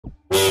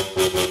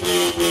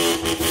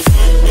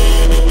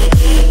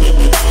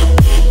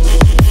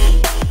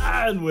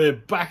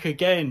back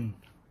again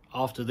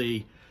after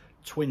the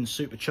twin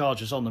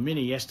superchargers on the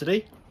Mini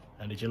yesterday.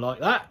 How did you like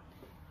that?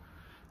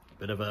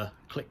 Bit of a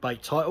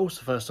clickbait title. It's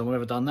the first time I've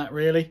ever done that,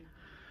 really.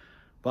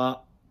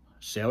 But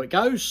see how it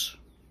goes.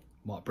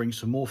 Might bring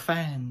some more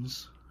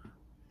fans.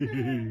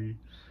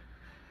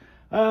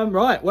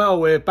 Right, well,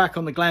 we're back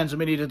on the Glanza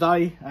Mini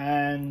today,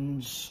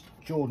 and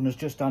Jordan has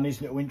just done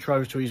his little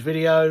intro to his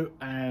video.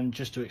 And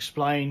just to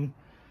explain,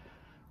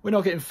 we're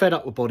not getting fed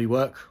up with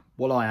bodywork.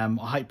 Well, I am.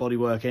 I hate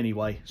bodywork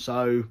anyway.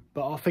 So,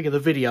 but I figure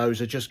the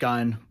videos are just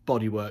going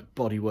bodywork,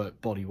 bodywork,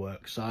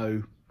 bodywork.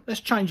 So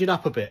let's change it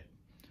up a bit.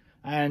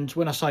 And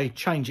when I say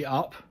change it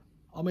up,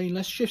 I mean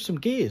let's shift some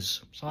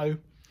gears. So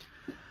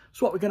that's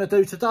what we're going to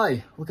do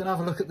today. We're going to have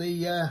a look at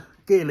the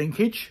gear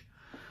linkage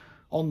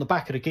on the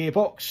back of the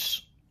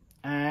gearbox,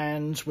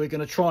 and we're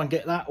going to try and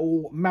get that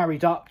all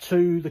married up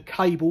to the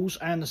cables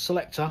and the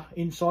selector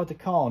inside the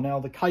car. Now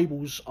the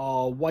cables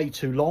are way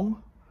too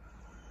long,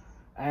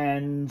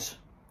 and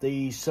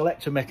the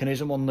selector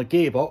mechanism on the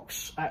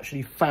gearbox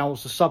actually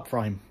fouls the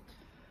subframe.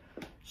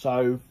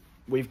 So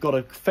we've got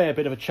a fair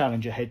bit of a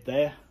challenge ahead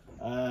there.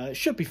 It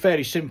should be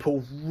fairly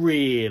simple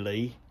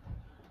really,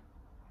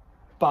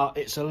 but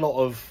it's a lot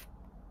of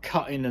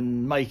cutting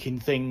and making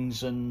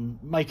things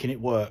and making it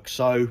work.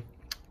 So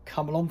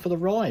come along for the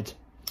ride.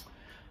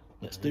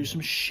 Let's do some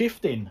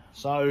shifting.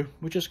 So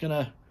we're just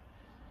gonna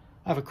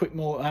have a bit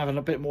more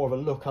of a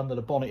look under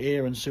the bonnet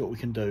here and see what we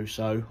can do.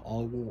 So I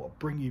will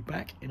bring you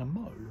back in a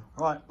mo.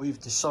 Right, we've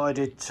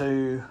decided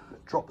to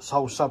drop this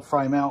whole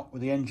subframe out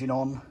with the engine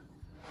on,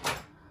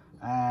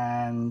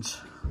 and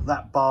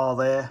that bar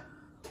there,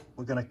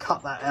 we're going to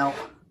cut that out,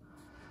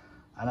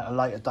 and at a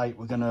later date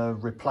we're going to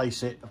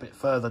replace it a bit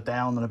further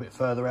down and a bit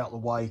further out the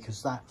way,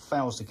 because that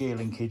fouls the gear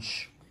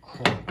linkage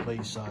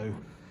chronically. So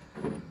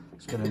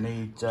it's going to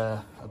need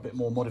a bit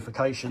more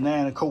modification there.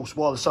 And of course,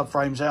 while the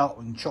subframe's out,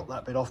 we can chop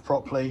that bit off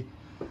properly,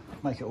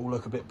 make it all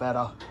look a bit better.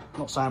 I'm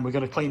not saying we're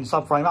going to clean the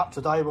subframe up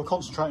today. We're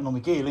concentrating on the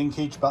gear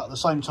linkage, but at the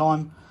same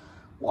time,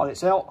 while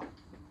it's out,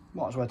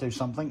 might as well do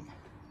something.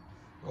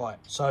 Right,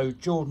 so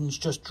Jordan's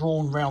just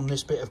drawn round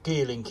this bit of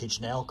gear linkage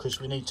now, because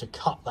we need to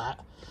cut that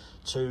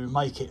to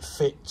make it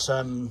fit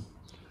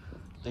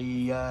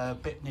the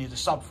bit near the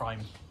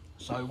subframe.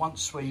 So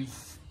once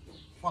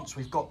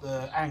we've got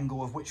the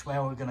angle of which way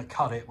we're going to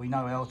cut it, we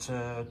know how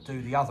to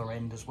do the other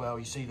end as well.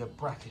 You see the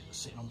bracket that's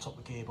sitting on top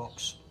of the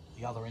gearbox,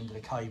 the other end of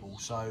the cable.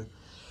 So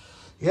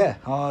yeah,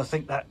 I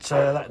think that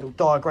that little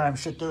diagram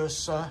should do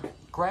us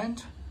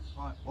grand.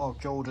 Right, while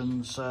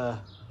Jordan's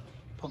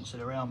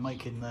pouncing around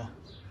making the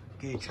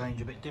gear change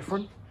a bit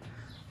different,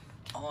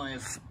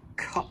 I've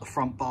cut the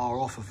front bar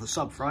off of the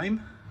subframe.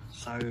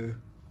 So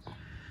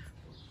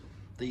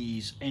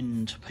these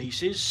end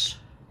pieces,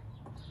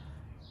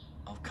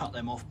 I've cut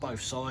them off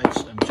both sides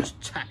and just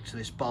tacked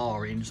this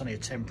bar in. It's only a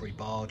temporary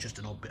bar, just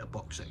an odd bit of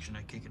box section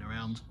there kicking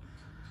around,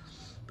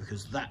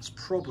 because that's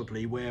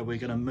probably where we're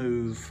going to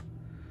move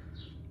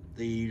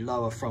the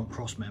lower front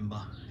cross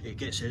member. It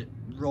gets it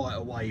right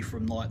away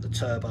from like the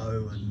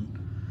turbo and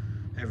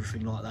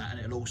everything like that, and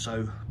it'll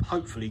also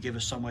hopefully give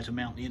us somewhere to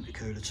mount the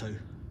intercooler to.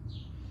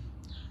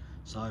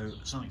 So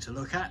something to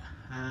look at.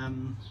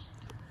 And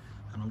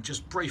I'm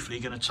just briefly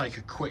going to take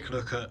a quick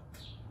look at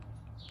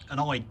an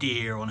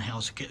idea on how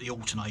to get the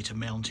alternator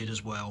mounted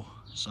as well.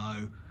 So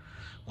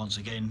once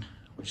again,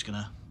 we're just going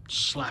to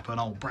slap an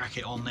old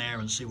bracket on there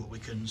and see what we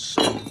can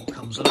see what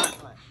comes of that.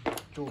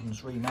 Right.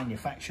 Jordan's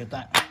remanufactured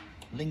that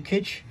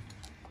linkage,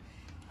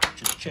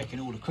 just checking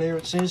all the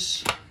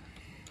clearances.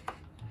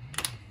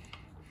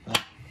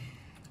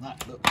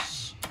 That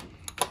looks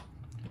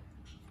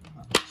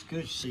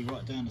good. You see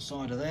right down the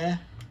side of there,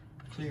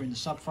 clearing the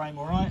subframe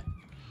all right.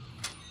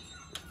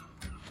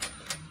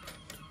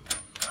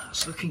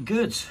 That's looking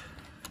good.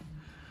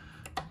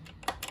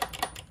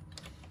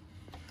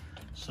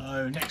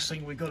 So next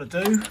thing we've got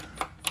to do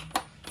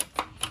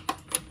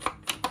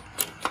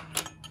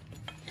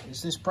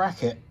is this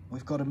bracket.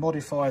 We've got to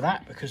modify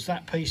that, because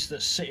that piece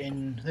that's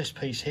sitting, this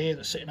piece here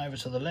that's sitting over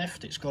to the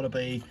left, it's got to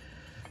be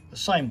the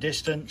same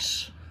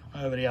distance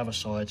over the other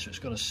side, so it's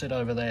got to sit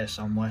over there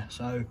somewhere.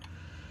 So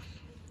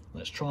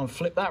let's try and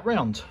flip that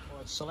round.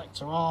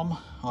 Selector arm,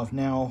 I've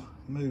now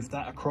moved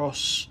that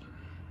across,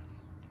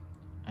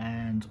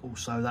 and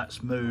also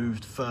that's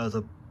moved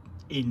further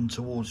in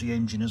towards the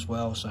engine as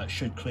well, so it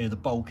should clear the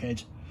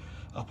bulkhead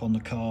up on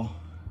the car.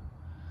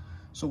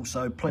 It's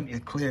also plenty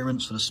of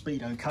clearance for the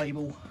speedo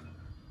cable.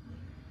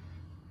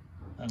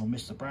 That'll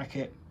miss the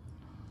bracket.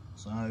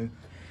 So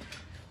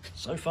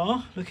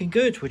far looking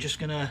good. We're just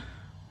gonna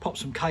pop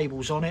some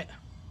cables on it,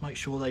 make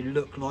sure they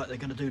look like they're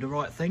going to do the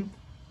right thing,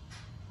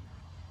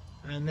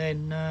 and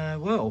then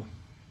well,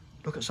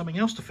 look at something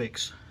else to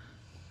fix.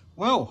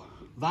 Well,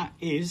 that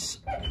is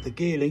the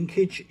gear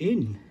linkage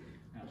in.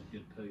 That was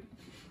good poo.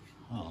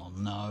 Oh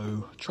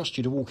no, I trust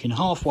you to walk in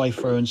halfway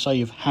through and say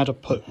you've had a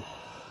poo.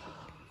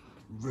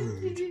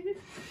 Rude.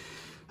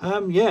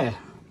 Yeah,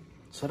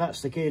 so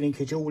that's the gear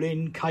linkage all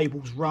in,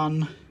 cables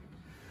run.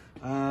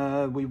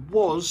 We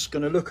was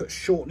going to look at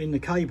shortening the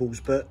cables,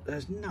 but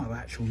there's no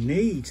actual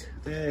need.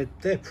 They're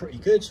pretty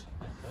good.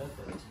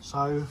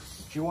 So,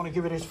 do you want to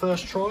give it his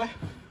first try?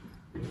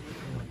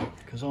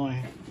 Because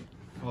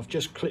I've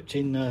just clipped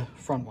in the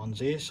front ones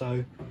here,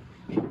 so.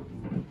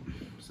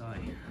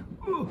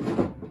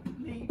 Ooh,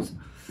 knees.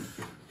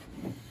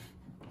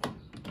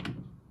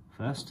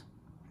 First.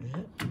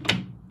 Yeah.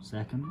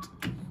 Second.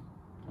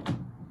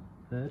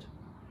 Third.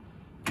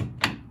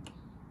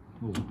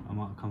 Oh, I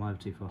might have come over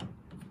too far.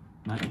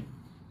 No.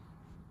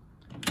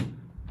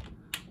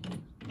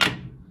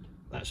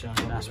 That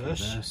sounds like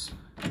reverse.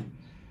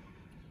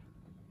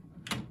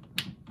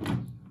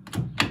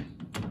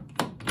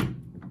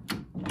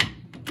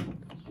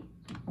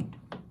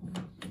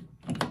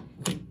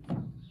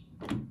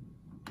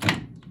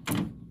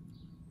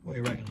 What do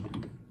you reckon?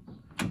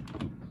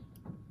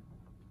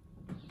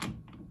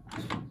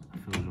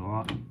 That feels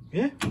alright.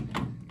 Yeah?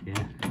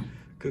 Yeah.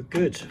 Good,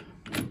 good.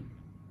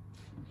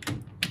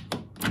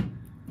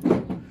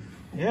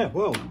 Yeah,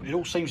 well, it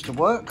all seems to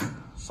work,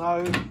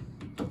 so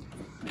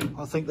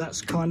I think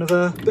that's kind of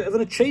a bit of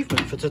an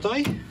achievement for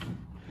today.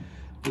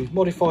 We've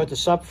modified the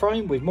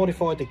subframe, we've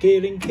modified the gear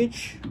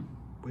linkage,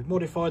 we've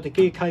modified the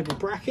gear cable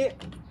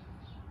bracket,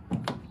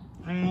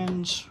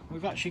 and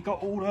we've actually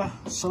got all the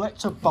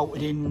selector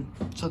bolted in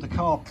to the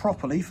car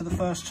properly for the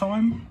first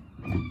time.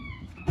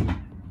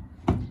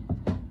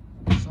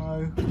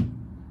 So,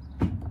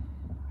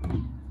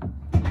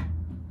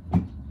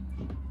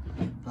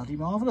 bloody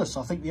marvellous.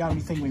 I think the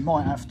only thing we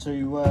might have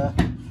to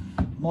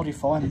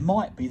modify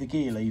might be the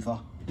gear lever,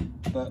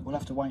 but we'll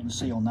have to wait and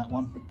see on that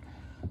one.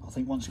 I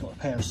think once it's got a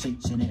pair of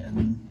seats in it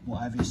and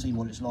what have you, see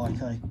what it's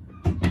like, eh?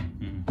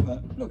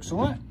 But looks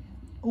alright,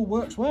 all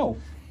works well.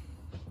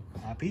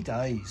 Happy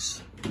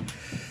days.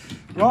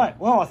 Right,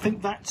 well, I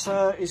think that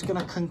is going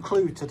to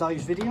conclude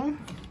today's video,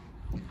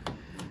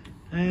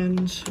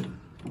 and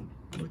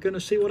we're going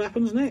to see what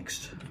happens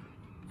next.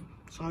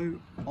 So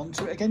on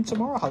to it again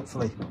tomorrow,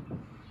 hopefully.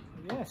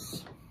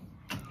 Yes,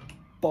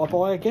 bye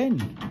bye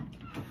again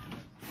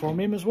from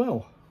him as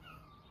well.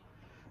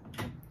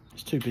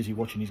 He's too busy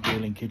watching his gear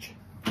linkage.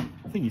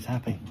 I think he's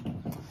happy.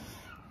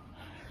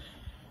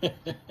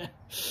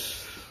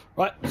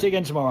 Right, see you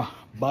again tomorrow.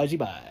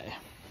 Bye-bye.